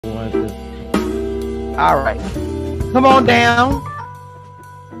All right. Come on down.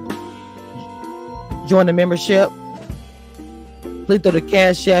 Join the membership. Please throw the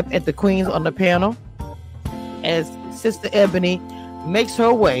Cash App at the Queens on the panel as Sister Ebony makes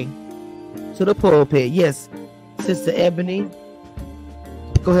her way to the pulpit. Yes, Sister Ebony,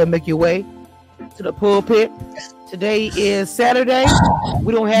 go ahead and make your way to the pulpit. Today is Saturday.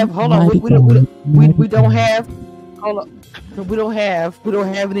 We don't have. Hold on. We don't have. Hold on. We don't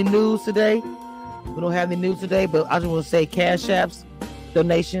have any news today. We don't have any news today. But I just want to say, Cash Apps,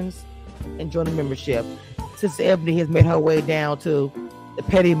 donations, and join the membership. Sister Ebony has made her way down to the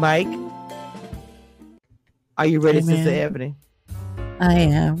petty mic. Are you ready, Amen. Sister Ebony? I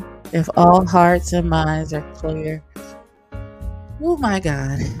am. If all hearts and minds are clear. Oh my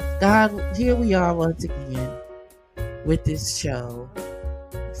God. God, here we are once again with this show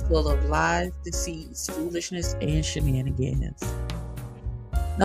full of lies, deceits, foolishness, and shenanigans.